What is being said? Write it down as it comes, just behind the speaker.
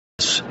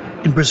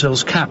in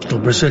Brazil's capital,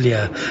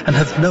 Brasilia, and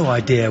have no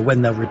idea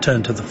when they'll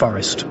return to the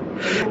forest.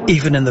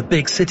 Even in the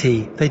big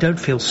city, they don't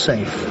feel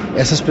safe.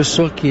 Essas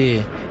pessoas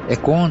que é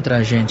contra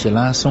a gente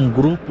lá são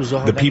grupos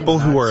organizados. The people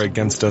who are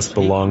against us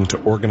belong to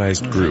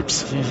organized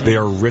groups. They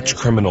are rich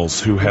criminals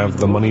who have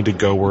the money to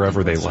go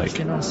wherever they like.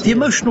 The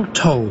emotional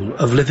toll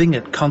of living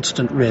at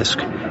constant risk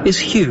is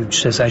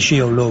huge, says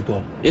Agio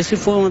Lobo. He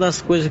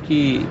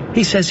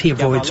says he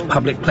avoids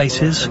public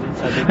places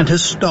and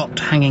has stopped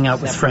hanging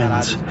out with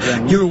friends.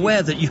 You're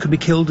aware that you could be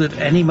killed at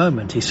any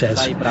moment, he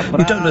says. You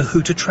don't know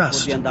who to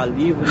trust.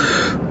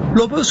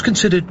 Lobo's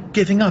considered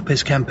giving up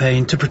his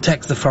campaign to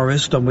protect the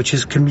forest on which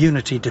his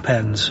community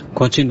depends.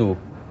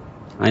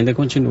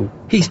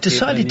 He's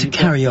decided to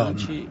carry on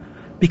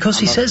because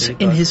he says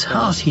in his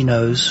heart he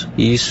knows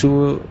he's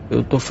doing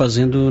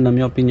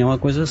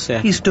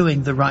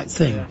the right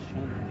thing.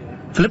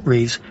 Philip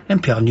Reeves,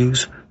 NPR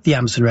News, the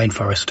Amazon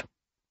rainforest.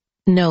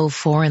 No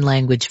foreign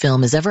language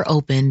film has ever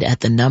opened at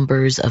the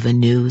numbers of a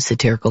new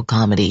satirical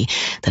comedy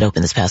that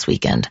opened this past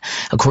weekend.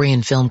 A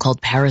Korean film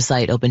called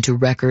Parasite opened to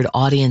record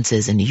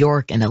audiences in New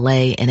York and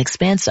LA and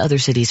expands to other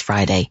cities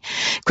Friday.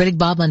 Critic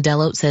Bob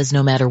Mondello says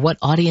no matter what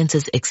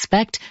audiences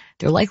expect,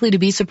 they're likely to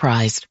be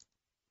surprised.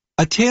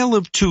 A tale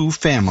of two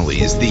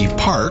families, the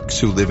Parks,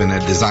 who live in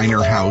a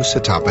designer house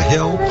atop a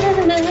hill,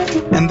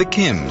 and the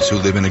Kims, who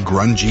live in a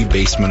grungy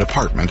basement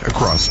apartment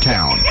across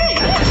town.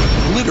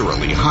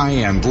 Literally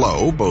high and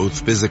low,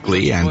 both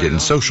physically and in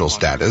social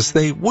status,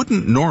 they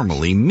wouldn't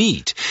normally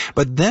meet.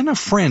 But then a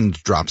friend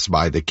drops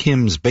by the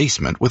Kims'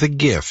 basement with a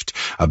gift,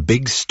 a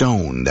big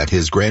stone that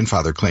his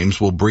grandfather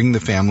claims will bring the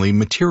family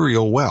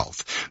material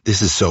wealth.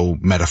 This is so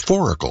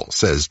metaphorical,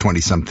 says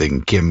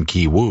 20-something Kim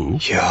Ki-woo.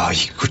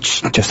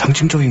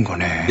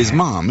 His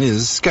mom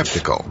is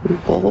skeptical.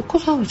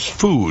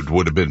 Food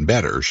would have been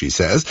better, she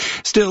says.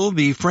 Still,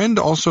 the friend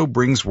also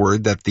brings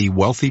word that the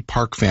wealthy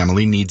Park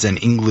family needs an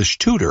English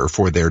tutor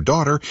for their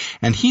daughter,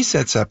 and he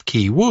sets up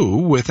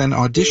Ki-woo with an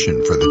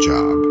audition for the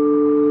job.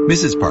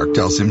 Mrs. Park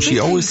tells him she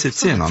always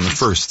sits in on the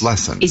first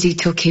lesson. Is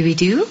it okay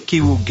with you?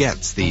 Ki-woo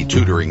gets the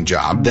tutoring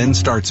job, then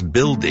starts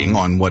building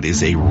on what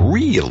is a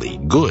really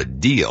good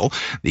deal.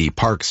 The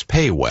Parks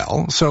pay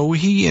well, so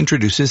he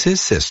introduces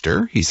his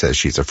sister, he says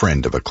she's a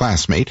friend of a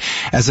classmate,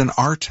 as an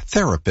art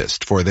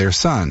therapist for their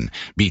son.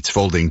 Beats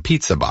folding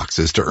pizza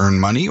boxes to earn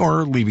money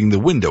or leaving the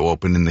window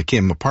open in the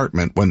Kim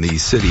apartment when the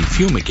city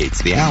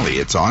fumigates the alley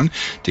it's on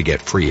to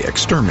get free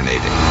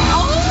exterminating.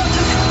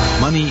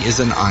 Money is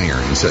an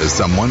iron, says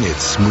someone. It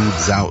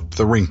smooths out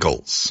the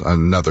wrinkles.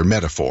 Another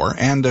metaphor,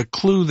 and a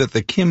clue that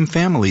the Kim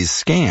family's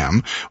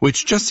scam,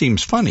 which just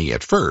seems funny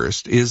at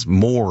first, is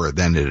more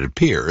than it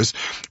appears.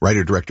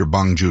 Writer-director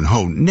Bong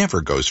Joon-ho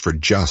never goes for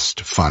just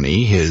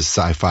funny. His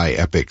sci-fi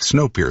epic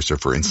Snowpiercer,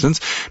 for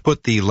instance,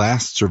 put the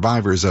last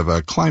survivors of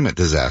a climate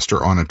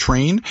disaster on a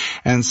train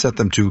and set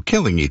them to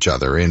killing each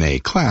other in a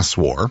class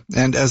war.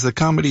 And as the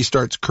comedy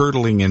starts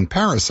curdling in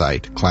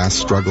Parasite, class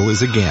struggle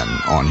is again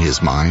on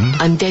his mind.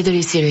 I'm deadly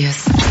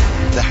serious.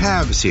 The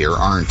haves here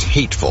aren't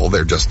hateful,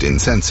 they're just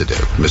insensitive.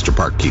 Mr.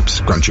 Park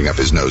keeps crunching up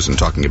his nose and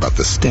talking about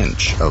the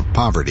stench of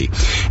poverty.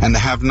 And the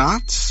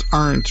have-nots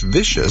aren't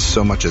vicious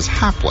so much as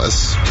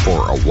hapless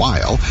for a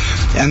while.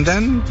 And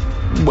then,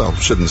 well,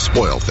 shouldn't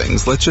spoil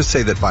things. Let's just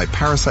say that by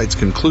Parasite's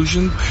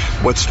conclusion,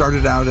 what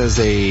started out as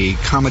a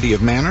comedy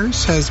of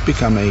manners has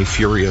become a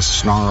furious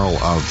snarl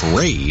of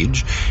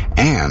rage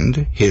and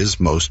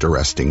his most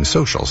arresting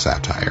social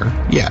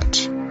satire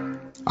yet.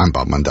 I'm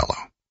Bob Mondello.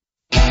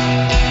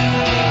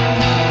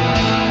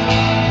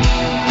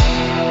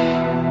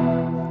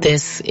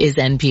 This is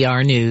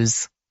NPR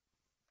News.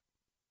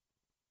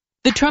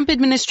 The Trump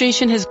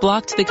administration has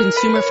blocked the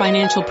Consumer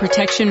Financial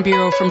Protection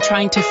Bureau from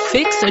trying to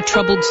fix a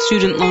troubled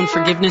student loan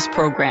forgiveness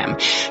program.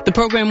 The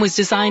program was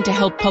designed to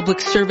help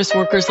public service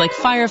workers like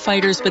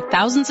firefighters, but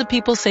thousands of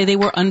people say they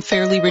were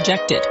unfairly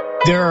rejected.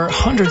 There are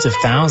hundreds of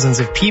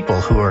thousands of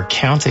people who are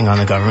counting on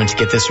the government to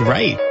get this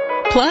right.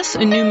 Plus,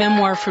 a new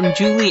memoir from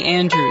Julie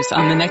Andrews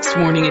on the next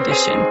Morning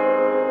Edition.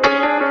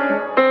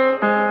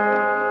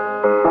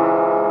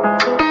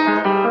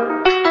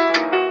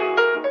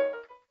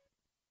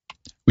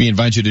 We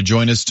invite you to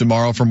join us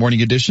tomorrow for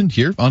Morning Edition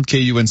here on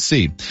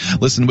KUNC.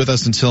 Listen with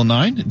us until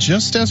 9.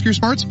 Just ask your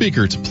smart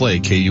speaker to play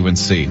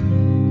KUNC.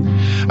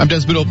 I'm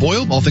Desmond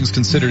O'Boyle. All Things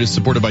Considered is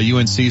supported by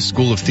UNC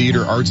School of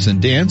Theater, Arts, and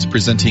Dance,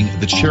 presenting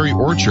The Cherry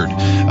Orchard,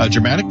 a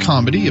dramatic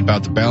comedy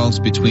about the balance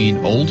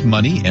between old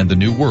money and the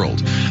new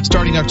world.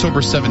 Starting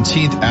October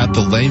 17th at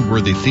the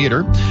Langworthy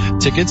Theater.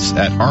 Tickets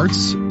at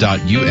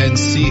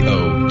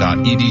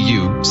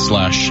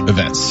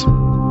arts.unco.edu/events.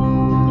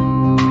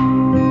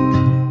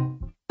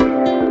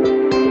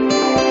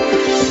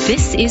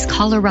 This is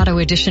Colorado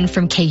Edition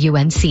from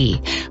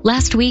KUNC.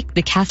 Last week,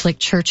 the Catholic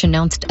Church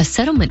announced a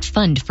settlement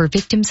fund for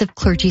victims of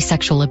clergy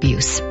sexual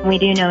abuse. We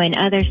do know in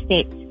other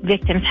states,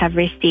 victims have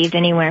received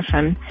anywhere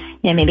from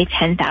maybe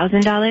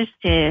 $10,000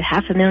 to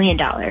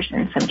 $500,000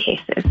 in some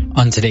cases.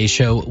 On today's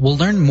show, we'll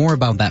learn more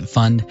about that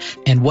fund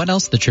and what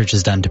else the church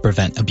has done to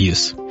prevent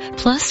abuse.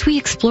 Plus, we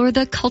explore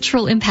the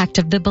cultural impact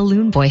of the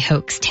Balloon Boy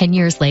hoax 10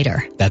 years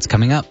later. That's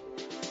coming up.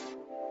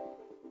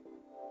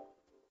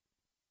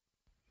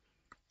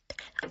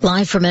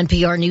 Live from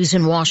NPR News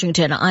in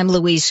Washington, I'm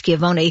Louise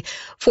Schiavone.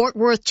 Fort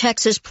Worth,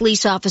 Texas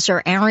police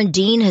officer Aaron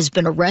Dean has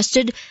been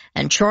arrested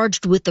and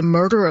charged with the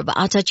murder of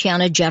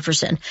Atatiana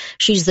Jefferson.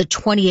 She's the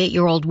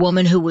 28-year-old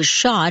woman who was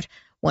shot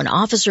when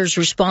officers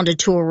responded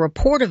to a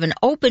report of an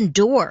open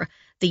door.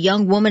 The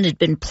young woman had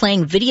been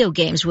playing video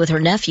games with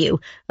her nephew.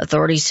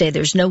 Authorities say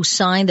there's no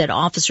sign that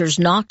officers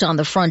knocked on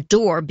the front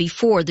door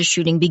before the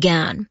shooting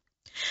began.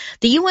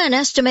 The UN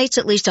estimates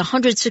at least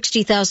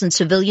 160,000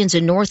 civilians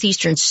in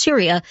northeastern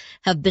Syria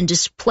have been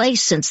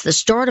displaced since the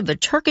start of a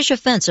Turkish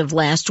offensive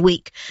last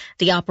week.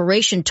 The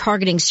operation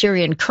targeting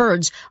Syrian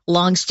Kurds,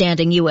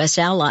 longstanding U.S.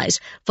 allies,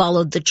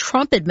 followed the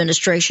Trump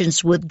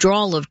administration's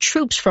withdrawal of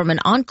troops from an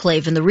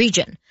enclave in the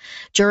region.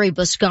 Jerry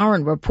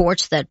Bhaskaran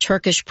reports that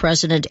Turkish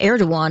President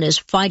Erdogan is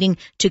fighting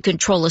to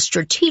control a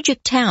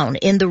strategic town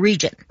in the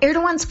region.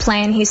 Erdogan's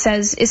plan, he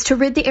says, is to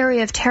rid the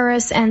area of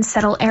terrorists and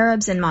settle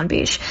Arabs in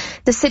Manbij.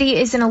 The city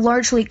is in a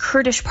largely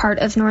Kurdish part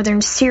of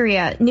northern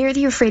Syria, near the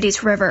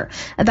Euphrates River.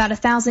 About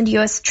 1,000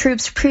 U.S.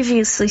 troops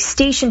previously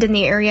stationed in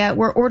the area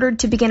were ordered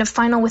to begin a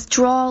final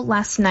withdrawal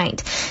last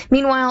night.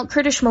 Meanwhile,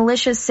 Kurdish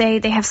militias say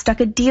they have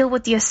struck a deal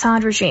with the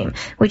Assad regime,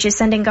 which is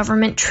sending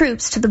government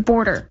troops to the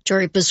border.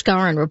 Jerry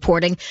Bhaskaran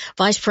reporting.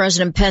 Vice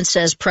President Pence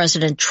says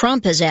President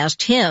Trump has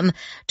asked him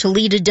to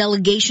lead a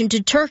delegation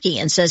to Turkey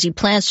and says he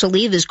plans to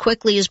leave as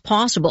quickly as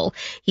possible.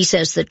 He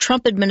says the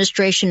Trump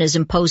administration is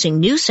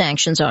imposing new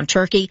sanctions on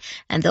Turkey,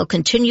 and they'll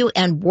continue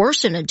and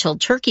worsen until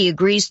Turkey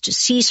agrees to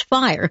cease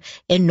fire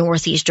in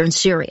northeastern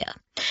Syria.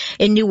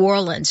 In New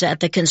Orleans, at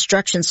the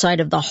construction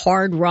site of the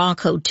Hard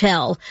Rock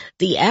Hotel,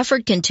 the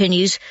effort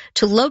continues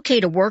to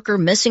locate a worker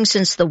missing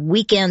since the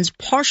weekend's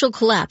partial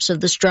collapse of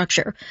the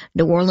structure.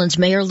 New Orleans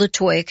Mayor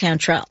LaToya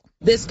Cantrell.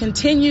 This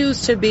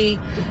continues to be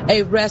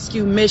a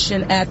rescue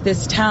mission at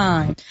this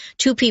time.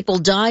 2 people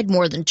died,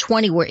 more than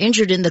 20 were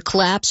injured in the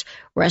collapse.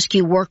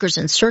 Rescue workers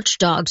and search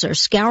dogs are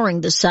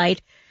scouring the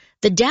site.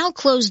 The Dow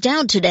closed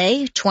down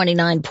today,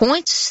 29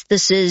 points.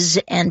 This is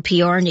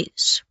NPR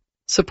News.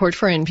 Support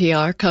for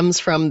NPR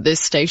comes from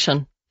this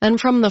station and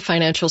from the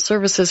financial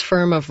services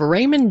firm of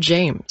Raymond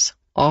James,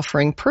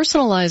 offering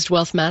personalized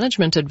wealth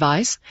management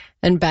advice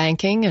and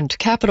banking and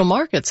capital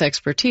markets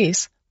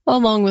expertise,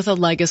 along with a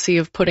legacy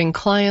of putting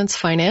clients'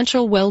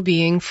 financial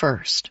well-being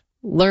first.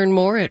 Learn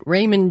more at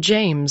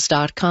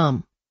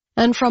raymondjames.com.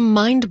 And from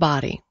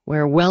MindBody,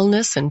 where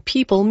wellness and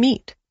people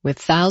meet, with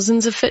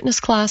thousands of fitness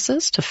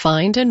classes to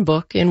find and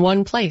book in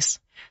one place.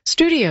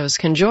 Studios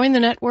can join the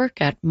network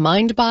at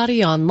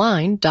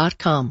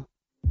mindbodyonline.com.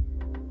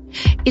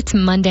 It's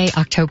Monday,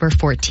 October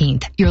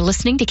 14th. You're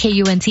listening to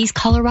KUNC's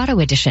Colorado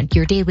Edition,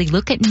 your daily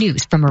look at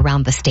news from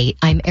around the state.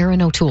 I'm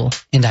Erin O'Toole.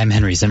 And I'm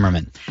Henry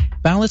Zimmerman.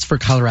 Ballots for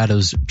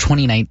Colorado's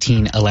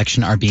 2019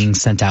 election are being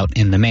sent out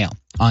in the mail.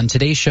 On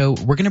today's show,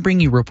 we're going to bring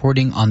you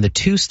reporting on the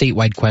 2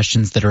 statewide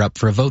questions that are up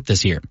for a vote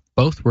this year.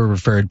 Both were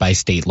referred by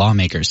state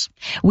lawmakers.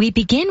 We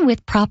begin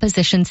with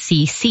Proposition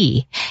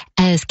CC.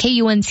 As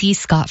KUNC's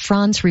Scott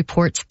Franz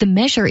reports, the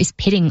measure is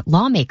pitting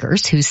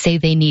lawmakers who say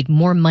they need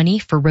more money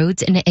for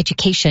roads and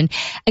education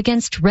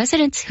against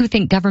residents who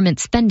think government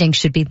spending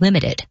should be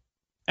limited.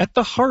 At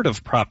the heart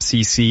of Prop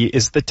CC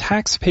is the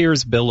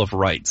Taxpayers' Bill of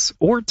Rights,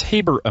 or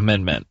Tabor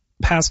Amendment.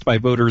 Passed by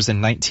voters in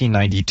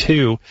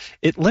 1992,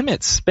 it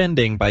limits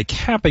spending by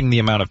capping the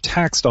amount of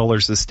tax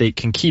dollars the state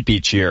can keep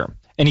each year.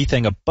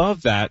 Anything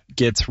above that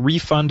gets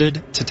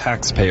refunded to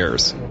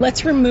taxpayers.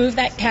 Let's remove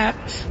that cap.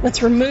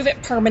 Let's remove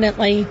it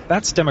permanently.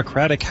 That's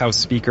Democratic House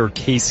Speaker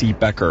Casey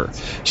Becker.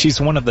 She's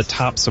one of the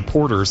top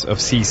supporters of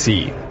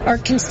CC. Our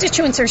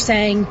constituents are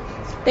saying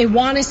they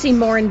want to see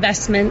more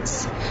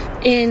investments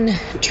in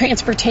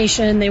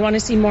transportation. They want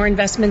to see more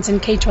investments in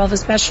K-12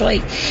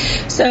 especially.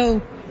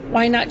 So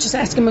why not just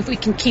ask them if we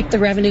can keep the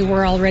revenue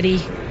we're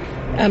already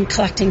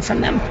collecting from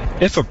them.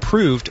 If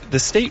approved, the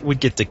state would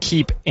get to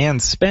keep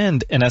and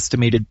spend an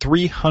estimated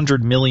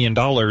 $300 million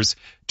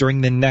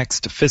during the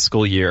next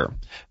fiscal year.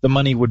 The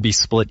money would be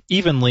split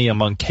evenly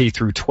among K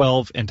through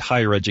 12 and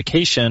higher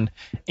education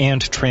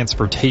and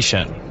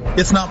transportation.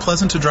 It's not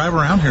pleasant to drive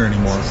around here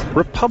anymore.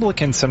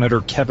 Republican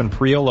Senator Kevin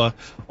Priola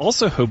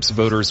also hopes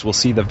voters will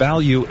see the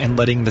value in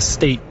letting the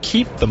state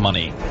keep the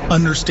money.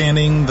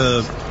 Understanding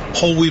the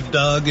hole we've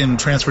dug in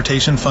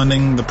transportation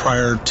funding the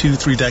prior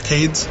 2-3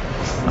 decades,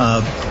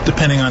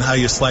 depending on how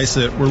you slice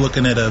it, we're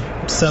looking at a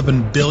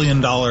 $7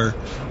 billion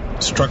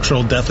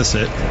structural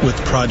deficit with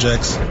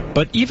projects.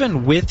 But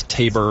even with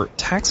Tabor,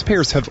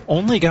 taxpayers have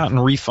only gotten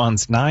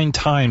refunds 9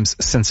 times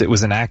since it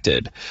was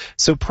enacted.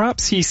 So Prop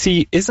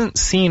CC isn't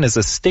seen as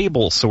a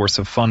stable source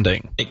of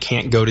funding. It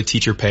can't go to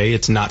teacher pay.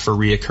 It's not for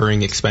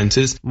reoccurring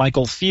expenses.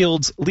 Michael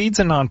Fields leads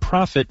a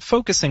nonprofit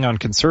focusing on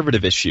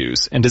conservative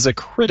issues and is a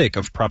critic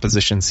of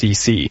Proposition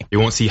CC.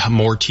 You won't see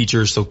more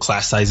teachers, so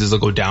class sizes will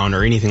go down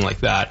or anything like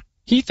that.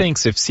 He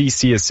thinks if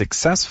CC is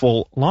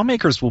successful,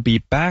 lawmakers will be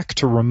back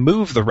to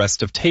remove the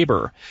rest of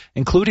Tabor,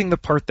 including the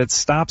part that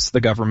stops the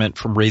government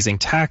from raising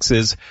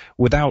taxes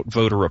without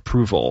voter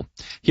approval.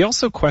 He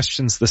also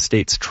questions the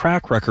state's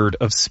track record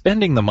of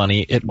spending the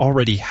money it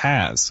already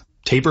has.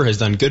 Tabor has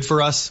done good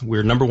for us.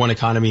 We're number one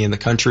economy in the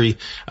country.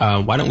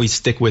 Why don't we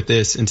stick with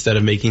this instead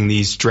of making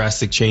these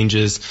drastic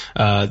changes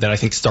that I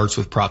think starts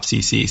with Prop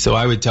CC? So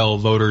I would tell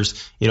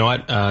voters, you know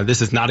what,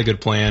 this is not a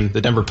good plan.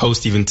 The Denver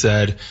Post even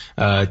said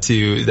that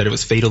it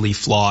was fatally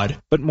flawed.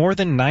 But more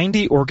than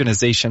 90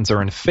 organizations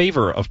are in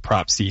favor of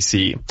Prop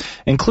CC,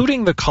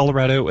 including the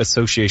Colorado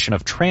Association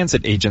of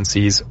Transit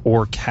Agencies,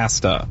 or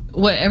CASTA.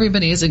 What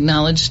everybody has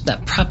acknowledged,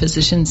 that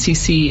Proposition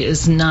CC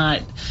is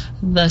not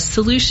the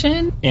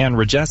solution. Ann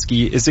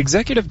Rajeski is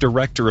executive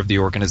director of the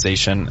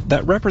organization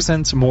that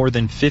represents more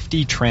than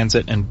 50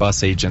 transit and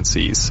bus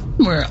agencies.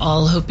 We're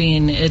all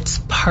hoping it's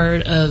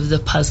part of the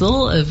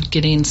puzzle of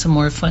getting some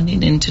more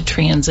funding into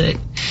transit.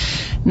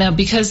 Now,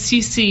 because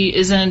CC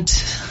isn't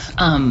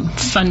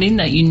funding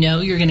that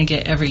you're going to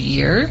get every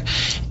year,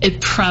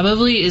 it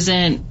probably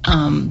isn't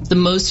the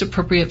most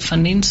appropriate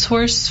funding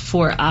source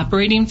for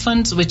operating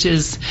funds, which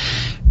is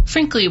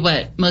frankly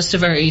what most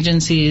of our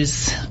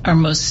agencies are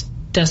most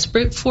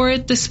desperate for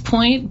at this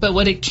point. But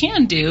what it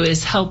can do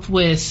is help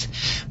with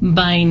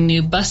buying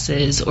new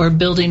buses or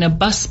building a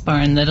bus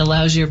barn that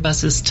allows your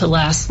buses to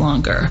last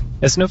longer.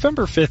 As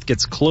November 5th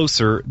gets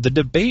closer, the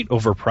debate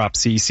over Prop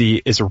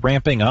CC is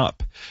ramping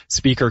up.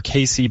 Speaker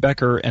Casey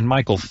Becker and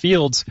Michael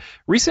Fields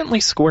recently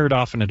squared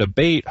off in a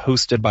debate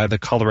hosted by the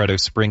Colorado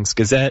Springs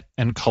Gazette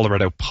and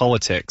Colorado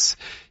Politics.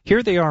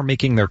 Here they are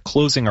making their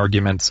closing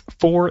arguments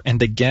for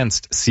and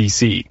against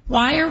CC.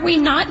 Why are we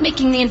not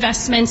making the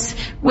investments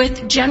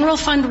with general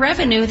fund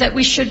revenue that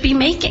we should be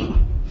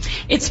making?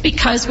 It's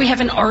because we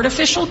have an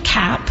artificial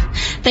cap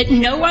that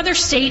no other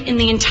state in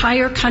the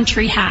entire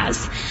country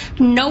has.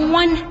 No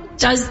one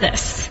does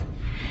this.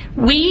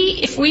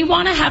 If we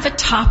want to have a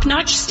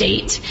top-notch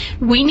state,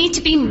 we need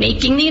to be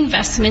making the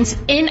investments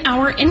in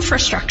our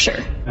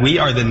infrastructure. We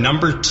are the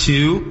number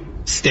 2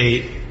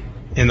 state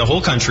in the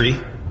whole country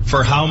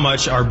for how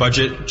much our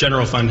budget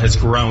general fund has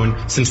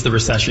grown since the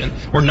recession.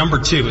 We're number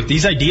 2.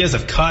 These ideas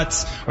of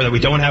cuts or that we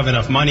don't have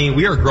enough money,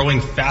 we are growing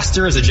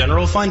faster as a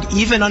general fund,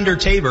 even under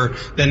Tabor,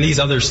 than these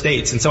other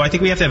states. And so I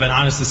think we have to have an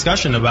honest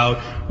discussion about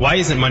why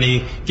isn't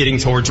money getting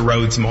towards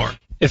roads more?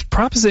 If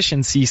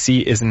Proposition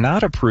CC is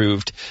not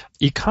approved,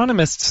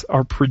 economists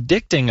are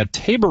predicting a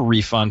Tabor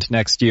refund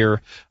next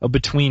year of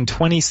between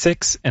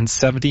 $26 and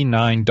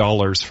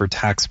 $79 for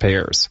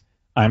taxpayers.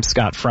 I'm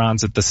Scott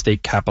Franz at the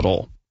state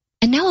capitol.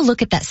 And now a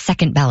look at that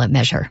second ballot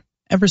measure.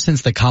 Ever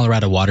since the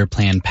Colorado Water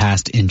Plan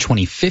passed in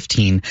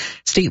 2015,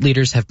 state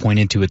leaders have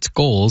pointed to its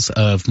goals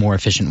of more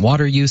efficient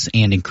water use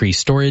and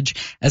increased storage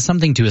as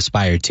something to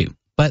aspire to.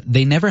 But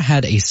they never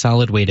had a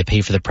solid way to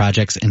pay for the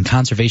projects and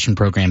conservation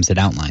programs it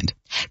outlined.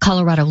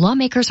 Colorado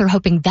lawmakers are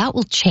hoping that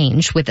will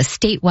change with a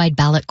statewide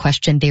ballot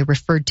question they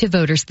referred to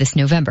voters this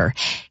November.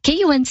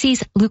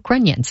 KUNC's Luke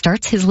Runyon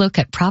starts his look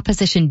at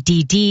Proposition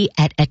DD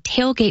at a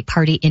tailgate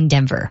party in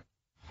Denver.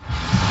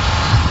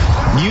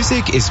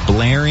 Music is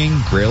blaring,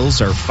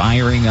 grills are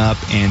firing up,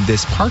 and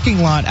this parking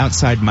lot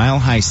outside Mile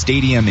High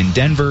Stadium in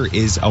Denver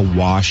is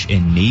awash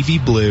in navy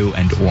blue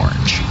and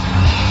orange.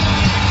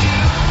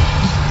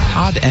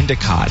 Todd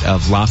Endicott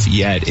of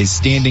Lafayette is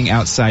standing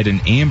outside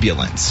an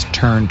ambulance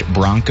turned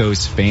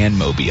Broncos fan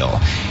mobile.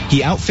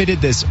 He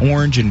outfitted this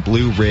orange and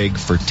blue rig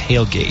for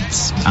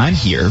tailgates. I'm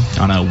here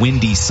on a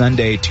windy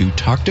Sunday to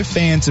talk to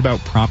fans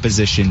about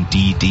Proposition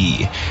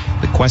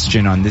DD. The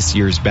question on this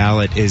year's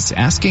ballot is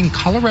asking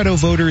Colorado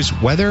voters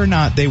whether or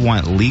not they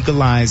want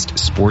legalized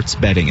sports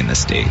betting in the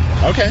state.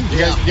 Okay, you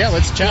guys,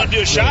 let's chat. You want to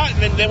do a shot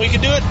and then we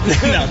can do it?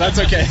 No, that's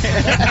okay.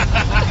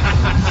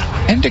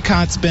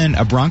 Endicott's been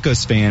a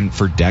Broncos fan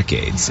for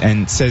decades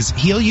and says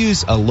he'll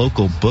use a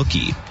local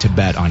bookie to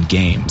bet on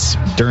games.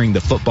 During the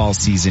football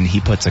season,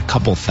 he puts a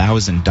couple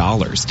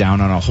 $1,000s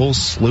down on a whole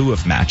slew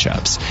of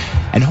matchups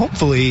and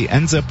hopefully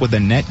ends up with a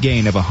net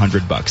gain of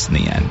 $100 in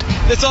the end.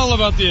 It's all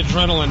about the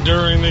adrenaline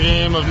during the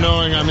game of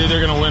knowing I'm either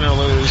going to win or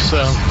lose.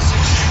 So,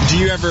 do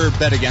you ever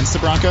bet against the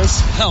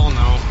Broncos? Hell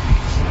no.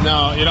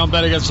 No, you don't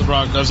bet against the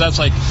Broncos. That's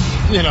like,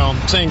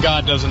 saying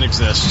God doesn't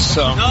exist.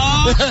 So.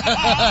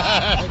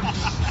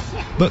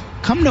 But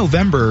come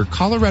November,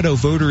 Colorado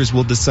voters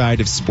will decide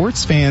if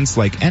sports fans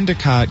like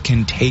Endicott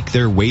can take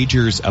their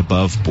wagers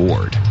above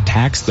board,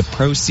 tax the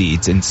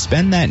proceeds, and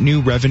spend that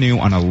new revenue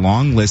on a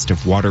long list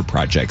of water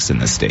projects in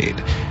the state.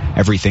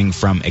 Everything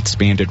from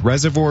expanded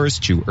reservoirs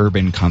to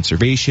urban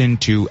conservation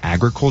to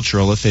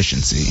agricultural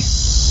efficiency.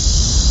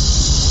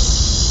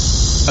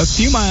 A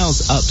few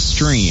miles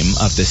upstream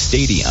of the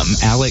stadium,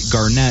 Alec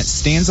Garnett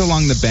stands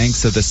along the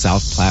banks of the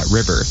South Platte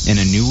River in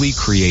a newly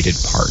created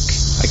park.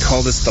 I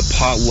call this the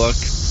potluck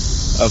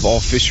of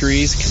all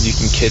fisheries because you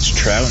can catch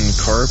trout and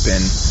carp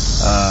and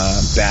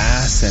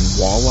bass and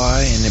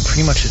walleye, and it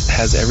pretty much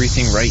has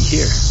everything right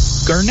here.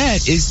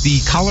 Garnett is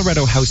the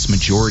Colorado House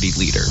Majority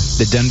Leader.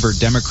 The Denver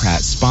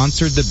Democrats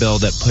sponsored the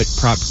bill that put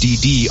Prop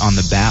DD on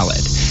the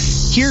ballot.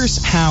 Here's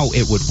how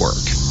it would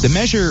work. The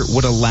measure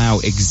would allow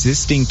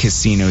existing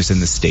casinos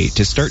in the state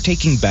to start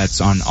taking bets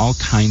on all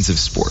kinds of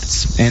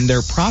sports, and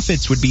their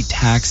profits would be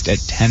taxed at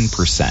 10%.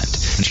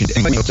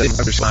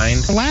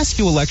 The last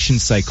few election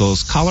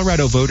cycles,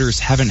 Colorado voters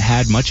haven't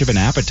had much of an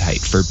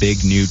appetite for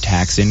big new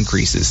tax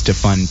increases to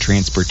fund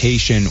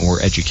transportation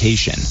or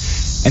education.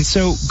 And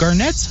so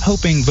Garnett's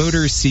hoping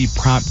voters see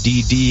Prop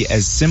DD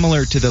as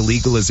similar to the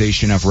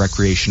legalization of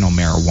recreational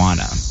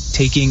marijuana,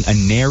 taking a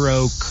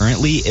narrow,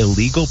 currently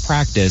illegal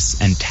practice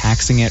and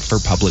taxing it for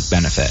public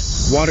benefit.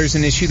 Water's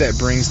an issue that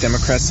brings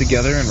Democrats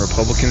together and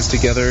Republicans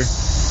together.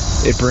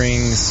 It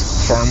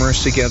brings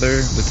farmers together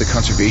with the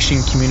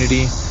conservation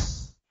community.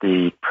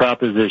 The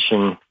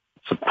proposition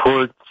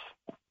supports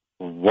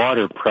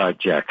water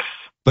projects.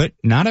 But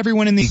not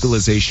everyone in the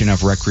legalization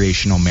of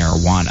recreational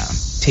marijuana,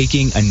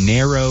 taking a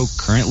narrow,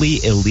 currently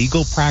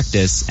illegal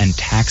practice and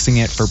taxing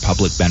it for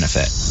public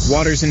benefit.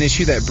 Water's an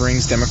issue that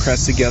brings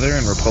Democrats together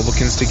and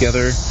Republicans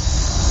together.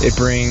 It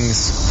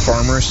brings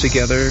farmers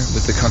together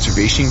with the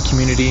conservation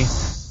community.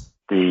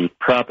 The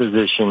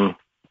proposition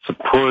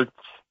supports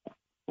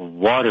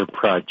water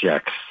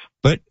projects.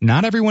 But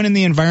not everyone in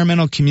the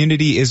environmental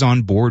community is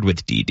on board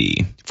with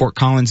DD. Fort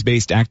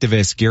Collins-based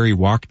activist Gary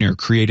Walkner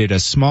created a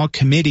small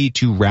committee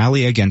to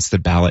rally against the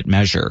ballot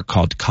measure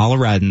called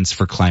Coloradans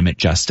for Climate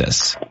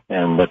Justice.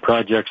 And the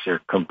projects are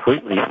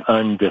completely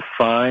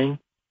undefined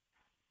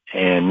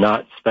and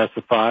not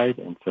specified,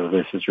 and so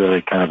this is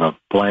really kind of a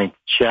blank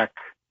check.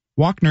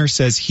 Walkner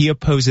says he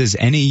opposes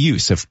any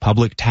use of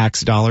public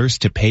tax dollars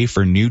to pay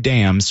for new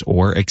dams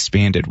or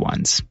expanded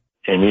ones.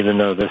 And even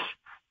though this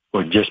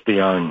would just be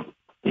on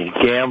the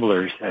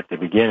gamblers at the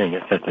beginning,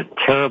 it sets a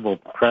terrible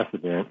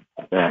precedent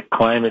that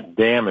climate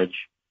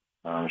damage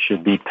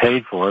should be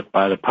paid for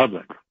by the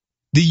public.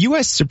 The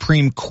U.S.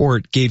 Supreme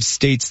Court gave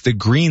states the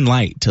green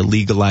light to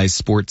legalize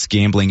sports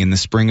gambling in the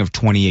spring of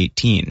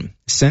 2018.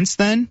 Since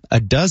then, a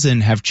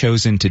dozen have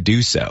chosen to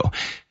do so.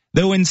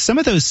 Though in some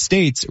of those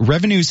states,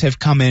 revenues have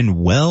come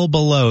in well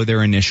below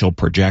their initial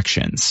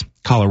projections.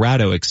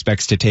 Colorado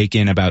expects to take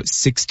in about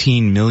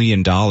 $16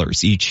 million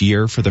each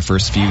year for the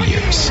first few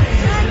years.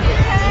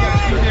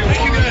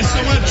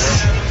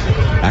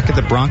 Back at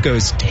the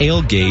Broncos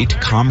tailgate,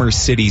 Commerce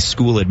City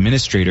School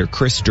Administrator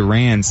Chris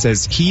Duran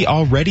says he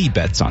already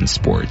bets on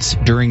sports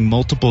during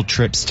multiple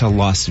trips to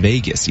Las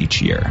Vegas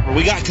each year.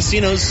 We got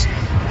casinos.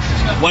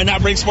 Why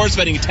not bring sports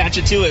betting, attach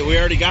it to it?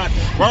 We're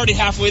already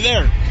halfway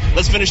there.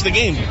 Let's finish the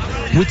game.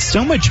 With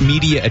so much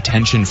media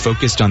attention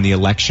focused on the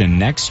election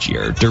next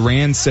year,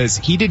 Duran says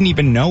he didn't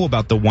even know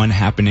about the one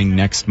happening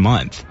next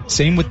month.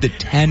 Same with the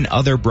 10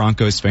 other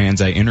Broncos fans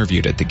I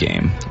interviewed at the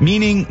game.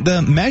 Meaning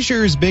the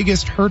measure's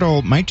biggest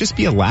hurdle might just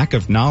be a lack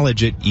of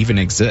knowledge it even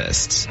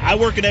exists. I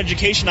work in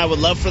education. I would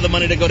love for the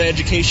money to go to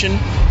education,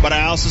 but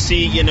I also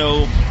see,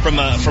 from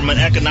an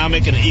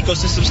economic and an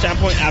ecosystem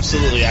standpoint,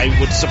 absolutely, I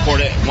would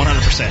support it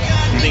 100%.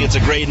 I think it's a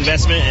great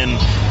investment, and,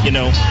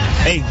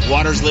 hey,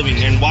 water's living,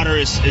 and water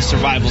is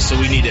survival, so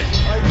we need it.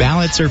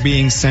 Ballots are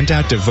being sent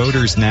out to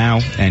voters now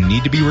and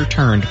need to be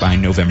returned by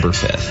November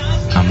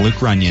 5th. I'm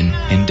Luke Runyon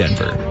in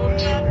Denver.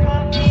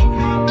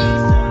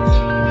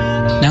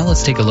 Now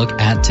let's take a look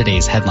at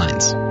today's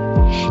headlines.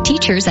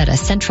 Teachers at a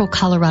central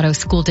Colorado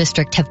school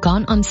district have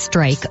gone on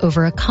strike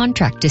over a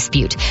contract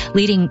dispute,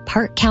 leading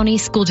Park County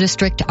School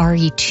District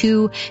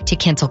RE2 to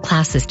cancel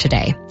classes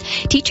today.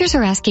 Teachers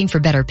are asking for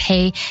better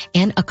pay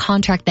and a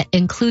contract that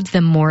includes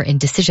them more in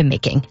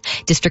decision-making.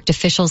 District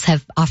officials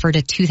have offered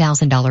a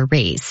 $2,000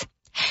 raise.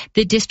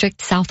 The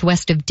district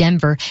southwest of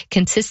Denver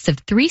consists of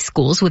 3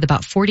 schools with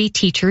about 40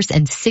 teachers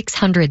and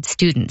 600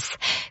 students.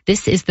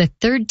 This is the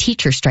third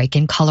teacher strike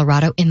in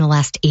Colorado in the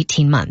last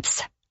 18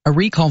 months. A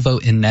recall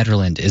vote in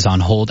Nederland is on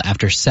hold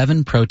after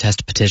 7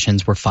 protest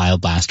petitions were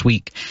filed last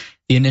week.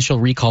 The initial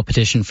recall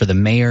petition for the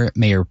mayor,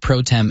 mayor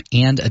pro tem,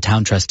 and a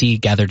town trustee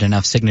gathered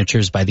enough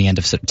signatures by the end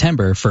of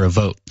September for a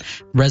vote.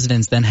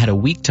 Residents then had a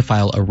week to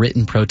file a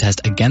written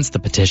protest against the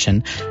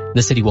petition.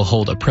 The city will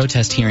hold a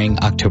protest hearing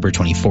October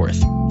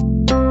 24th.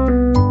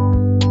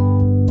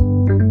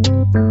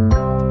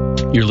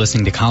 You're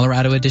listening to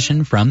Colorado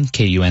Edition from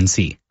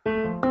KUNC.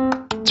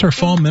 It's our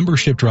fall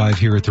membership drive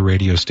here at the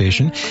radio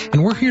station,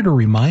 and we're here to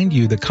remind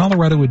you that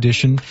Colorado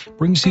Edition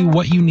brings you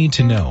what you need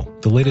to know,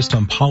 the latest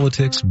on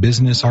politics,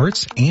 business,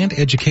 arts, and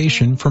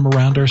education from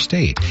around our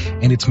state.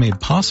 And it's made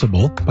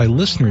possible by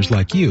listeners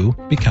like you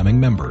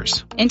becoming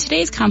members. In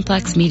today's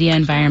complex media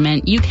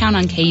environment, you count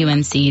on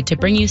KUNC to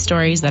bring you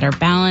stories that are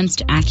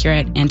balanced,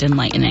 accurate, and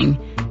enlightening.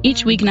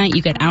 Each weeknight,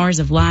 you get hours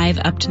of live,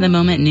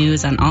 up-to-the-moment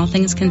news on all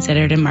things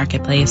considered in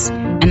Marketplace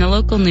and the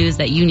local news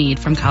that you need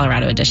from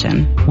Colorado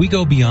Edition. We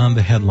go beyond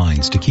the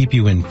headlines to keep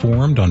you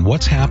informed on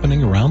what's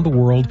happening around the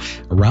world,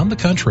 around the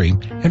country,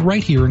 and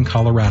right here in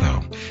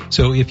Colorado.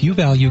 So if you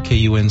value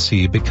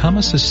KUNC, become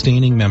a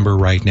sustaining member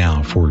right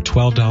now for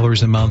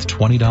 $12 a month,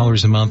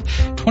 $20 a month,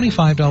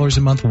 $25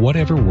 a month,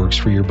 whatever works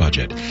for your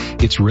budget.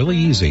 It's really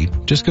easy.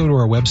 Just go to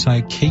our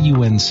website,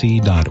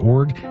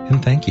 kunc.org,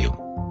 and thank you.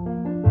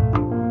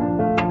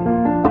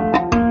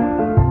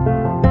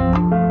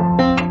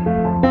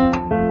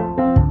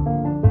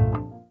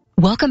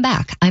 Welcome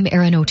back. I'm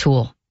Erin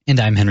O'Toole. And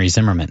I'm Henry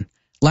Zimmerman.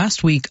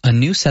 Last week, a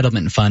new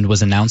settlement fund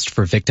was announced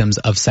for victims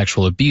of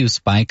sexual abuse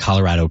by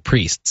Colorado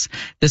priests.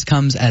 This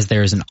comes as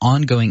there is an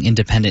ongoing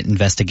independent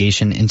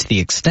investigation into the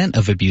extent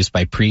of abuse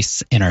by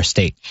priests in our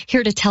state.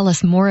 Here to tell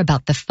us more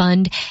about the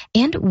fund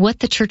and what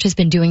the church has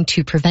been doing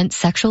to prevent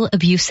sexual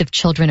abuse of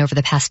children over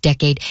the past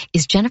decade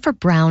is Jennifer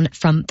Brown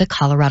from the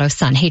Colorado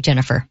Sun. Hey,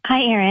 Jennifer.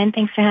 Hi, Erin.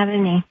 Thanks for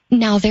having me.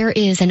 Now, there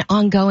is an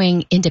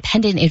ongoing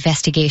independent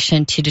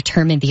investigation to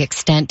determine the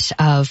extent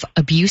of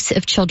abuse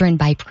of children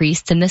by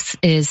priests, and this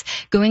is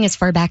going as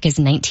far back as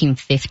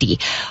 1950.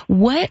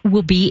 What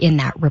will be in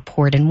that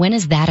report, and when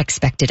is that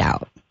expected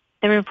out?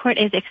 The report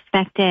is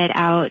expected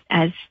out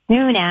as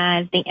soon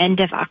as the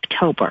end of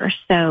October,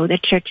 so the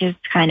church is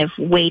kind of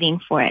waiting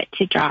for it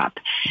to drop.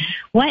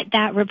 What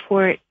that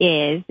report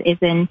is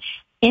an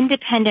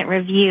independent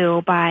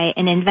review by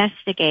an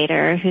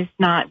investigator who's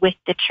not with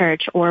the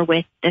church or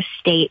with the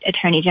state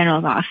attorney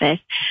general's office,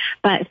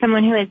 but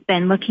someone who has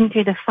been looking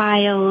through the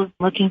files,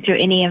 looking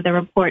through any of the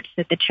reports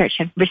that the church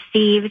has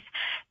received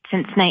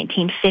since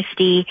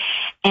 1950,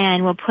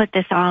 and will put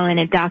this all in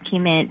a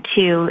document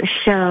to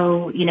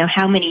show,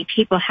 how many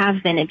people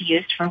have been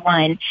abused, for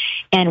one,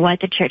 and what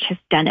the church has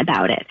done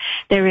about it.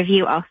 The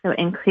review also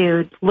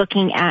includes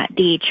looking at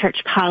the church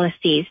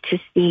policies to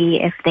see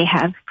if they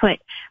have put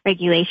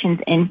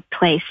regulations in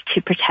place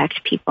to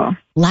protect people.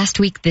 Last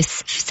week,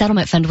 this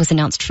settlement fund was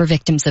announced for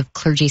victims of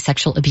clergy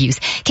sexual abuse.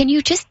 Can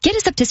you just get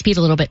us up to speed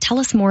a little bit? Tell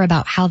us more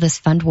about how this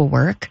fund will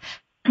work.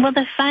 Well,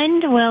 the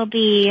fund will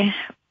be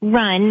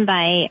run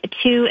by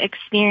two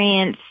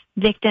experienced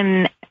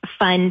victim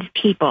fund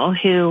people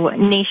who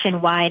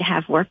nationwide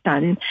have worked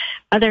on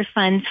other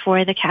funds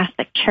for the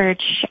Catholic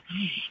Church.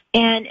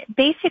 And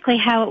basically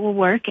how it will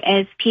work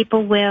is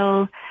people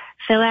will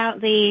fill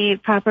out the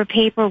proper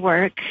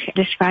paperwork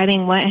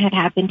describing what had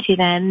happened to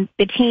them.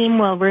 The team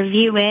will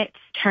review it,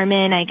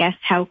 determine,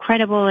 how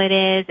credible it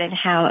is and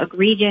how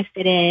egregious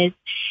it is.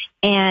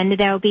 And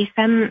there will be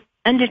some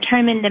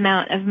undetermined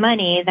amount of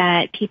money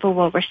that people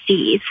will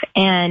receive.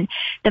 And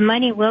the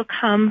money will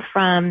come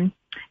from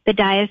the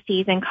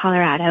diocese in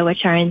Colorado,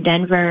 which are in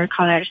Denver,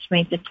 Colorado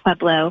Springs, and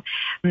Pueblo.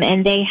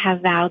 And they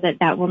have vowed that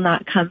that will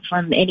not come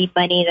from any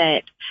money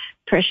that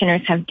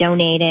parishioners have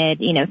donated,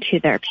 to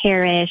their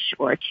parish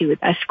or to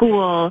a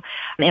school.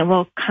 It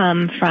will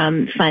come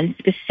from funds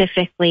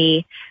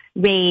specifically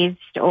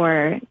raised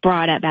or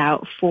brought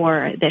about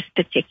for this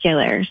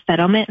particular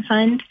settlement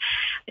fund.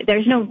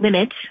 There's no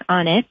limit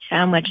on it,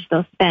 how much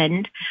they'll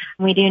spend.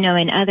 We do know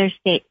in other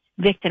states,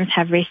 victims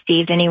have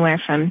received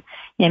anywhere from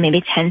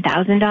maybe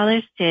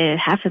 $10,000 to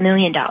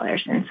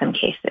 $500,000 in some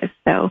cases.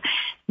 So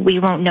we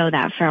won't know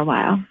that for a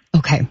while.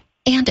 Okay.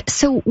 And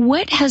so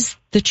what has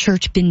the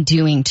church been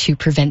doing to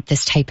prevent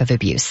this type of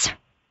abuse?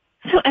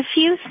 So a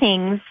few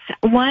things.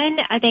 One,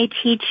 they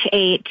teach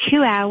a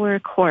 2-hour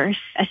course,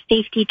 a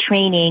safety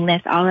training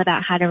that's all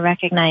about how to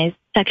recognize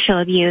sexual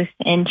abuse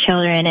in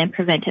children and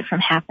prevent it from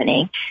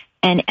happening.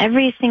 And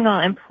every single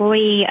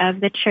employee of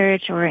the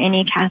church or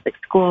any Catholic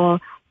school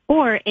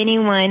or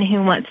anyone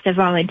who wants to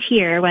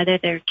volunteer, whether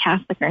they're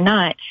Catholic or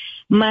not,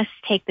 must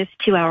take this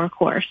 2-hour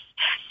course.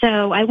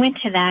 So I went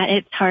to that.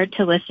 It's hard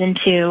to listen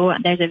to.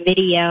 There's a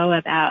video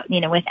about,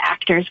 with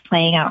actors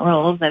playing out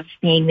roles of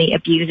being the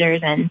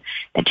abusers and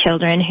the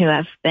children who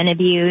have been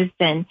abused.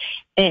 And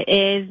it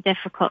is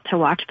difficult to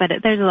watch, but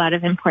there's a lot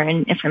of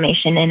important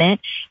information in it.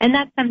 And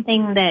that's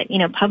something that,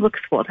 public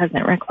school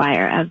doesn't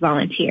require of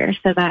volunteers.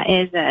 So that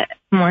is a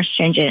more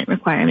stringent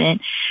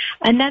requirement.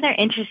 Another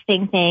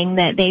interesting thing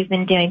that they've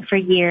been doing for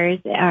years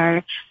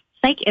are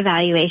psych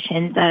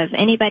evaluations of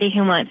anybody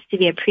who wants to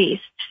be a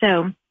priest.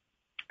 So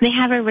they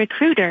have a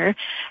recruiter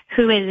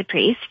who is a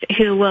priest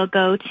who will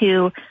go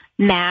to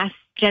Mass,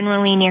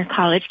 generally near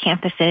college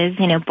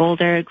campuses,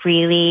 Boulder,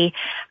 Greeley,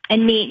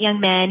 and meet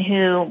young men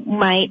who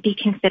might be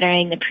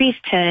considering the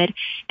priesthood.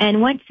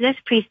 And once this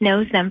priest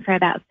knows them for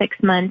about 6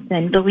 months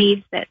and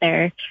believes that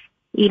they're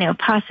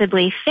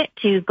possibly fit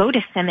to go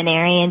to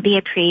seminary and be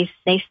a priest,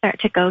 they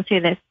start to go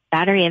through this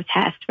battery of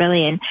tests,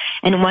 really.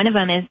 And one of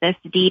them is this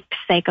deep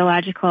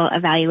psychological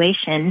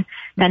evaluation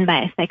done by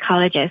a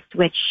psychologist,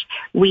 which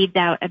weeds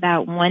out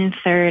about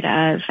 1/3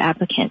 of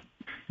applicants.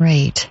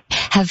 Right.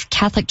 Have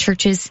Catholic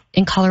churches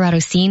in Colorado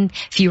seen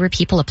fewer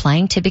people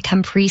applying to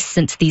become priests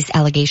since these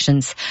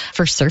allegations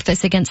first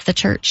surfaced against the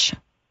church?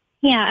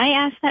 Yeah,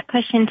 I asked that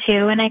question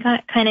too, and I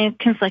got kind of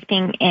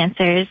conflicting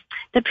answers.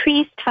 The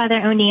priest, Father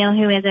O'Neill,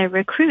 who is a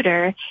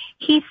recruiter,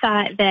 he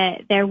thought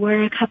that there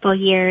were a couple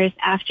years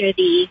after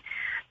the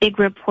big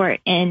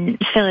report in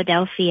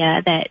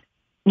Philadelphia that,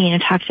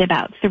 talked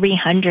about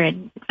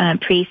 300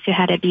 priests who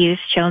had abused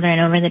children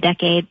over the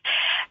decades.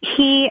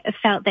 He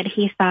felt that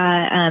he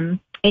saw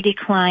a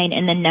decline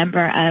in the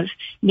number of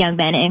young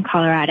men in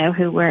Colorado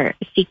who were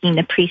seeking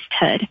the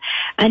priesthood.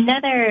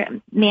 Another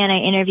man I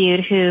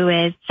interviewed who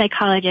is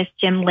psychologist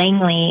Jim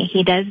Langley,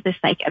 he does the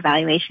psych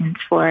evaluations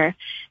for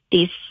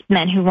these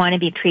men who want to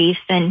be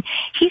priests. And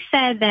he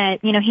said that,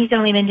 he's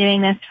only been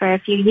doing this for a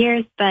few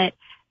years, but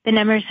the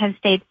numbers have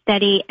stayed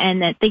steady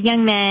and that the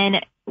young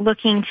men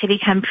looking to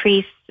become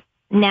priests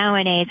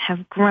nowadays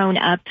have grown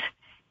up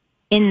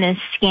in this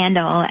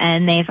scandal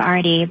and they've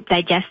already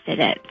digested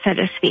it, so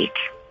to speak.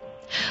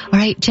 All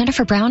right.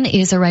 Jennifer Brown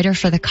is a writer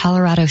for the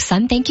Colorado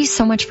Sun. Thank you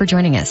so much for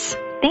joining us.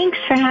 Thanks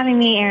for having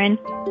me, Erin.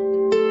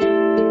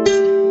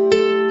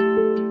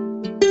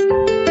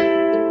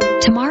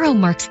 Tomorrow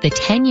marks the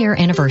 10-year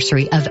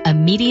anniversary of a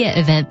media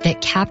event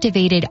that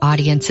captivated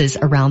audiences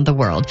around the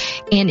world,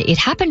 and it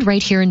happened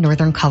right here in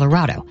northern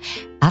Colorado.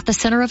 At the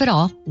center of it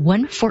all,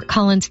 one Fort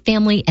Collins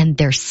family and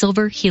their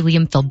silver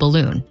helium-filled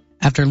balloon.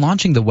 After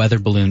launching the weather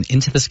balloon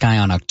into the sky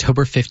on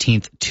October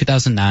 15th,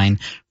 2009,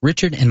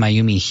 Richard and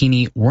Mayumi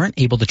Heaney weren't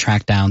able to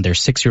track down their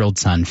 6-year-old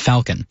son,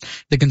 Falcon.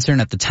 The concern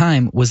at the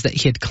time was that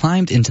he had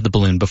climbed into the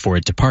balloon before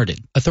it departed.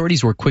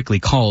 Authorities were quickly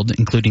called,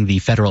 including the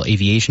Federal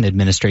Aviation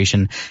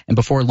Administration, and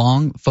before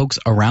long, folks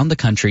around the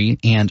country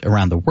and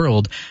around the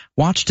world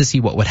watched to see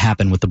what would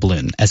happen with the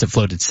balloon as it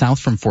floated south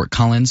from Fort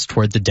Collins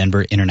toward the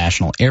Denver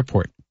International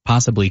Airport,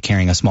 possibly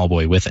carrying a small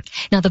boy with it.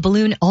 Now, the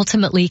balloon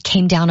ultimately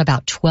came down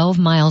about 12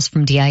 miles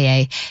from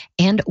DIA,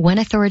 and when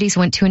authorities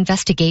went to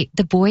investigate,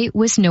 the boy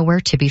was nowhere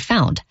to be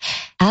found.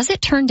 As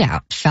it turned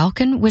out,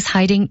 Falcon was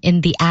hiding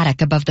in the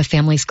attic above the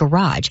family's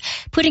garage,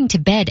 putting to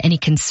bed any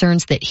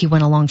concerns that he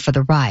went along for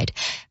the ride.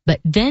 But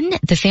then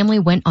the family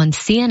went on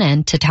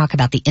CNN to talk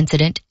about the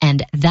incident,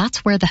 and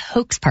that's where the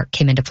hoax part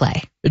came into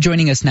play.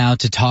 Joining us now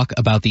to talk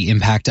about the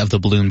impact of the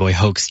Balloon Boy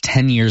hoax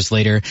 10 years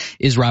later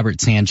is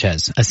Robert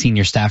Sanchez, a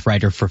senior staff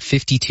writer for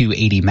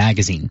 5280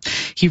 magazine.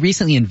 He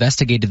recently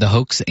investigated the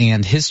hoax,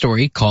 and his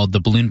story, called The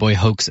Balloon Boy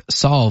Hoax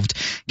Solved,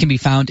 can be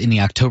found in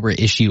the October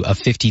issue of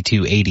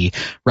 5280.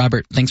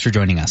 Robert, thanks for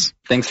joining us.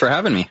 Thanks for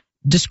having me.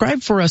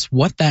 Describe for us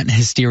what that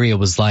hysteria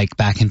was like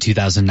back in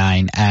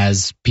 2009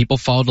 as people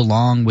followed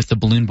along with the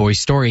Balloon Boy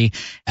story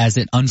as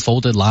it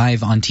unfolded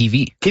live on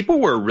TV. People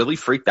were really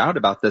freaked out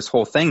about this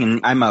whole thing,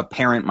 and I'm a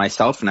parent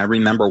myself, and I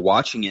remember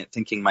watching it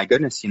thinking, my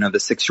goodness, the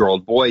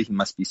 6-year-old boy, he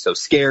must be so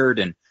scared,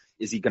 and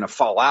is he going to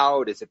fall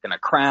out? Is it going to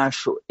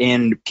crash?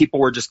 And people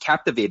were just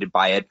captivated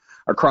by it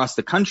across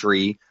the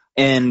country.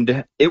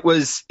 And it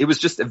was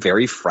just a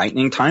very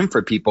frightening time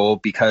for people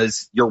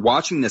because you're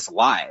watching this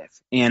live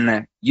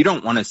and you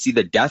don't want to see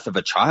the death of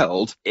a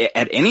child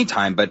at any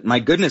time. But my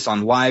goodness,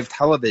 on live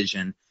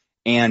television,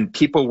 and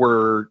people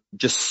were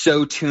just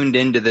so tuned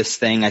into this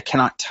thing. I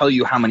cannot tell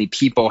you how many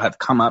people have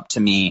come up to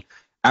me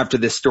after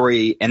this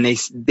story, and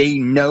they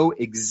know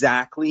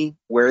exactly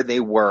where they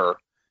were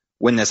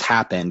when this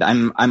happened.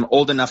 I'm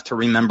old enough to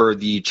remember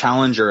the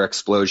Challenger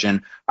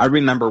explosion. I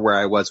remember where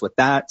I was with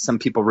that. Some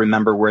people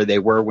remember where they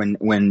were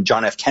when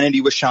John F. Kennedy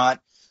was shot.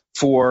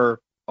 For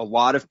a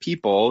lot of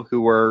people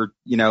who were,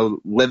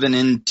 living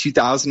in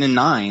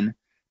 2009,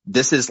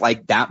 this is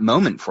like that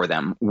moment for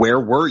them. Where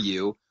were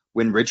you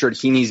when Richard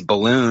Heaney's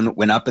balloon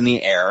went up in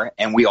the air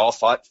and we all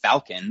thought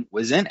Falcon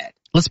was in it?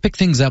 Let's pick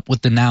things up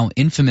with the now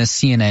infamous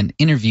CNN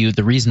interview,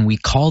 the reason we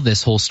call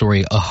this whole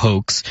story a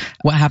hoax.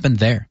 What happened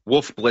there?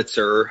 Wolf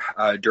Blitzer,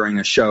 during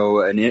a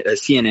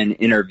CNN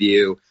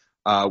interview,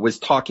 was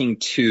talking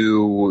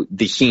to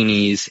the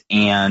Heaneys,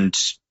 and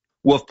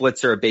Wolf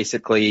Blitzer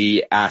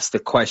basically asked the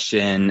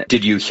question,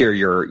 did you hear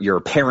your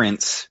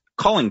parents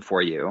calling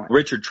for you?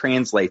 Richard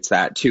translates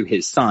that to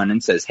his son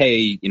and says,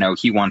 hey,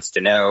 he wants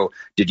to know,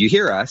 did you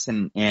hear us?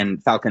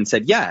 And Falcon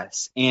said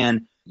yes.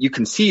 And you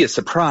can see a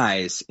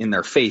surprise in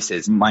their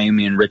faces,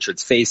 Mayumi and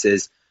Richard's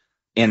faces,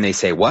 and they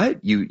say, what?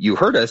 You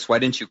heard us? Why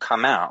didn't you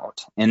come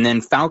out? And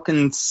then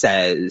Falcon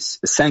says,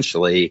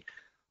 essentially,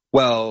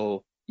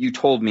 well, you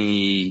told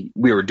me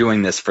we were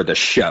doing this for the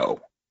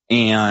show.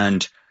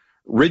 And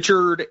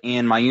Richard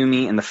and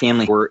Mayumi and the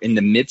family were in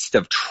the midst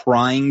of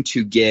trying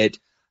to get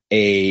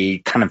a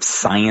kind of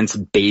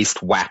science-based,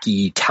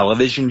 wacky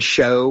television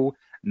show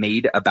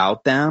made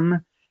about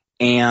them.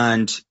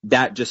 And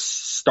that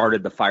just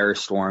started the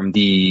firestorm.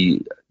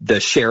 The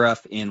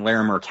sheriff in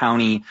Larimer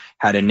County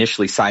had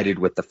initially sided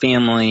with the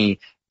family,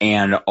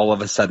 and all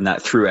of a sudden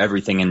that threw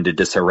everything into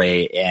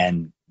disarray.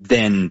 And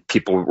then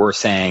people were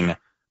saying,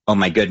 oh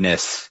my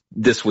goodness,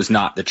 this was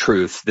not the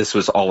truth. This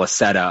was all a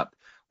setup.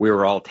 We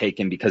were all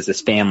taken because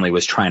this family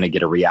was trying to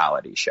get a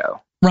reality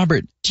show.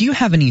 Robert, do you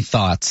have any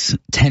thoughts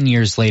 10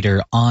 years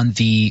later on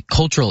the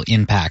cultural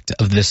impact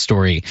of this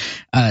story?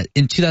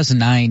 In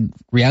 2009,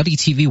 reality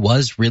TV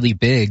was really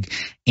big,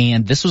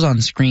 and this was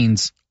on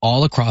screens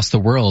all across the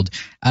world.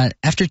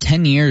 After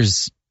 10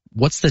 years,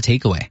 what's the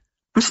takeaway?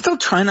 I'm still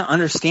trying to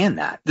understand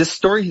that. This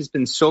story has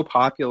been so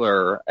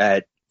popular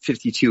at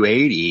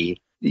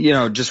 5280,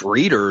 just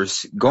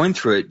readers going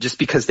through it just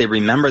because they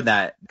remember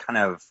that kind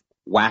of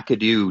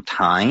wackadoo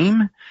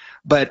time.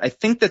 But I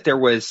think that there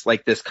was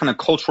like this kind of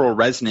cultural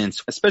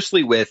resonance,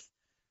 especially with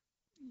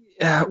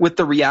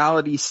the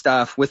reality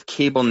stuff, with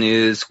cable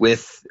news,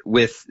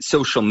 with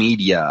social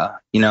media.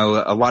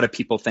 A lot of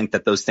people think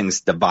that those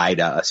things divide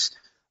us.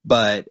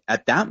 But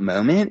at that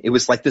moment, it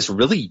was like this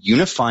really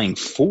unifying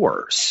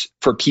force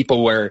for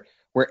people where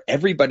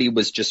everybody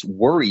was just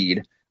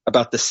worried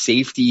about the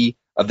safety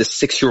of the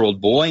 6-year-old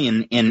boy,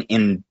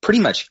 and pretty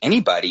much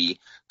anybody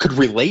could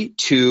relate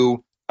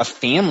to a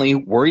family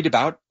worried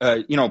about,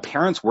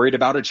 parents worried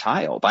about a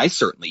child. I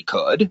certainly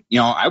could.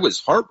 I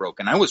was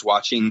heartbroken. I was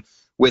watching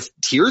with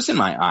tears in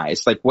my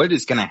eyes, like, what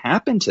is going to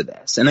happen to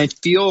this? And I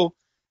feel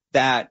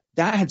that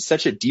had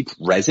such a deep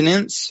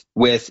resonance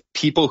with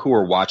people who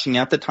were watching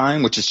at the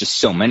time, which is just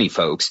so many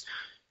folks,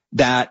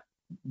 that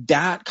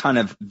kind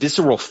of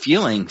visceral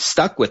feeling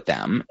stuck with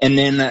them. And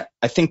then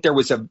I think there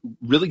was a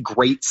really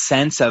great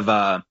sense of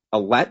a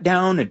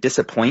letdown, a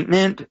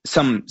disappointment,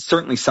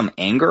 certainly some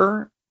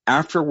anger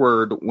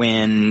afterward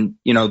when,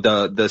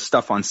 the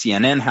stuff on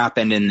CNN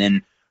happened and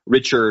then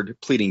Richard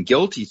pleading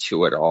guilty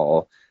to it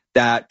all,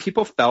 that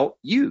people felt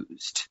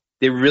used.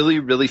 They really,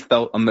 really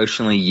felt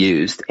emotionally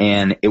used,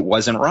 and it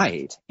wasn't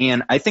right.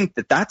 And I think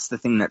that that's the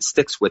thing that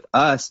sticks with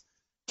us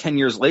 10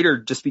 years later,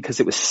 just because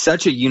it was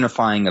such a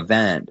unifying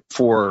event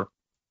for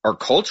our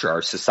culture,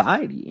 our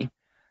society,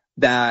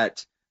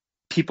 that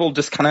people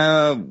just kind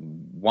of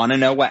want to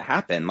know what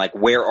happened. Like,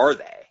 where are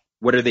they?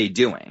 What are they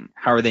doing?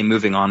 How are they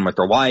moving on with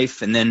their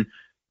life? And then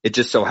it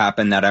just so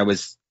happened that I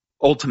was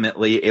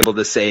ultimately able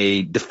to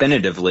say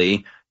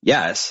definitively,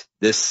 yes,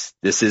 this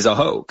is a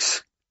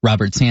hoax.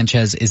 Robert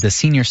Sanchez is the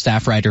senior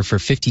staff writer for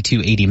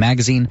 5280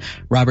 magazine.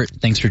 Robert,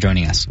 thanks for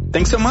joining us.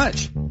 Thanks so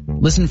much.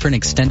 Listen for an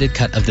extended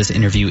cut of this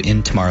interview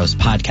in tomorrow's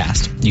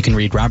podcast. You can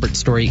read Robert's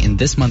story in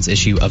this month's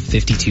issue of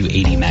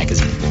 5280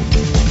 magazine.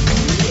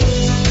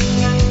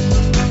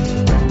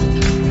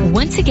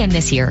 Once again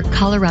this year,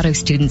 Colorado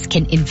students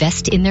can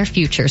invest in their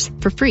futures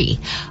for free.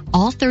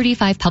 All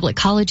 35 public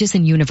colleges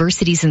and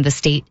universities in the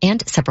state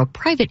and several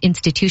private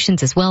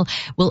institutions as well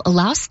will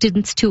allow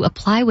students to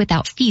apply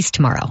without fees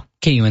tomorrow.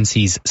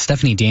 KUNC's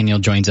Stephanie Daniel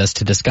joins us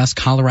to discuss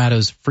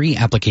Colorado's free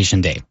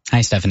application day.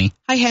 Hi, Stephanie.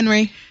 Hi,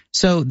 Henry.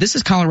 So this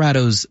is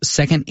Colorado's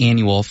second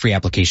annual free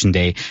application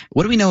day.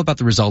 What do we know about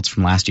the results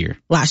from last year?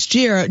 Last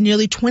year,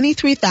 nearly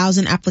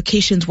 23,000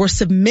 applications were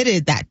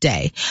submitted that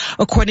day.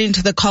 According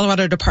to the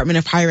Colorado Department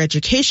of Higher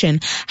Education,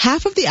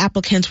 half of the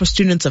applicants were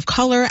students of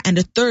color and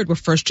a third were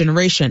first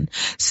generation.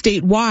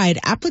 Statewide,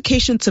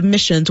 application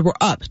submissions were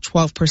up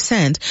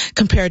 12%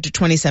 compared to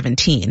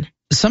 2017.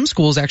 Some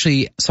schools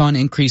actually saw an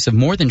increase of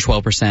more than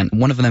 12%,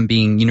 one of them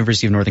being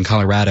University of Northern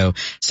Colorado.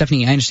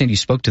 Stephanie, I understand you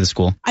spoke to the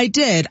school. I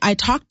did. I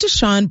talked to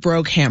Sean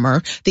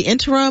Broghammer, the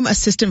interim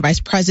assistant vice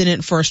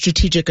president for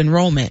strategic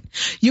enrollment.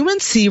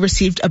 UNC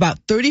received about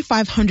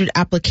 3,500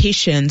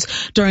 applications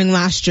during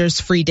last year's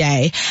free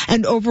day,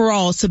 and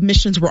overall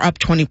submissions were up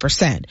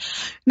 20%.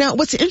 Now,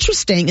 what's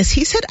interesting is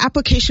he said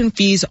application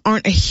fees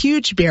aren't a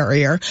huge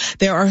barrier.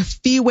 There are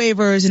fee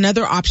waivers and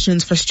other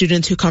options for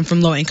students who come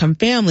from low-income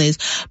families,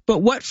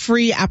 but what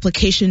free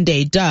application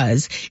day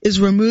does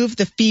is remove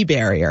the fee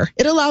barrier.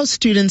 It allows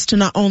students to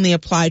not only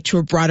apply to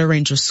a broader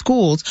range of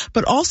schools,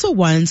 but also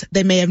ones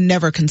they may have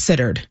never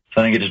considered.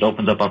 So I think it just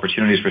opens up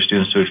opportunities for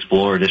students to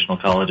explore additional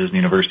colleges and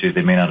universities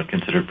they may not have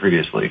considered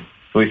previously.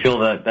 So we feel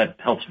that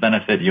helps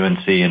benefit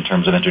UNC in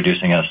terms of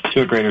introducing us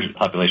to a greater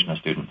population of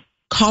students.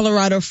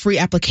 Colorado Free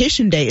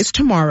Application Day is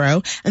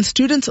tomorrow, and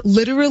students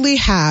literally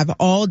have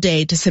all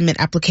day to submit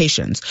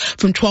applications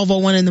from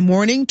 12:01 in the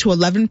morning to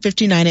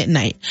 11:59 at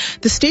night.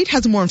 The state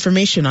has more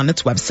information on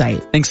its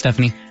website. Thanks,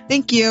 Stephanie.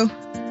 Thank you.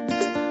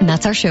 And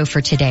that's our show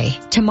for today.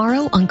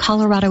 Tomorrow on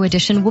Colorado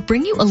Edition, we'll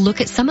bring you a look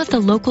at some of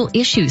the local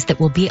issues that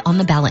will be on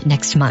the ballot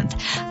next month.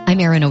 I'm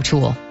Erin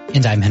O'Toole.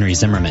 And I'm Henry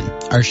Zimmerman.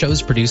 Our show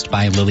is produced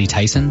by Lily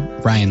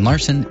Tyson. Brian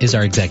Larson is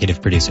our executive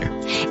producer.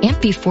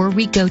 And before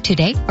we go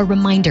today, a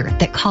reminder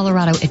that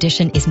Colorado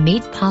Edition is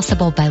made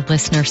possible by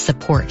listener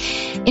support.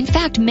 In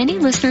fact, many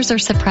listeners are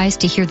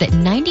surprised to hear that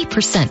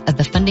 90% of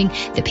the funding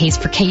that pays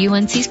for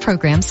KUNC's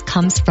programs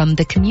comes from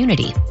the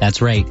community. That's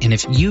right. And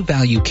if you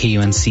value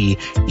KUNC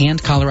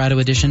and Colorado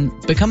Edition,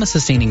 become a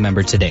sustaining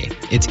member today.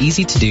 It's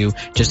easy to do.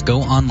 Just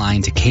go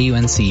online to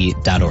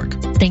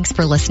KUNC.org. Thanks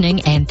for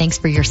listening, and thanks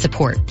for your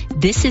support.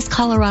 This is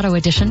Colorado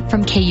Edition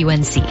from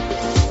KUNC.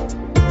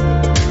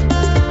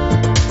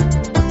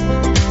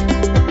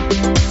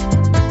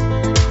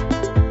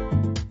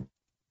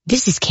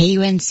 This is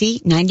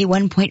KUNC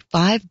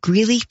 91.5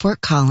 Greeley, Fort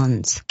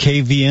Collins.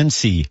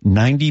 KVNC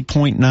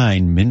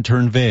 90.9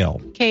 Minturn Vale.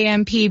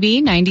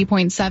 KMPB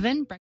 90.7.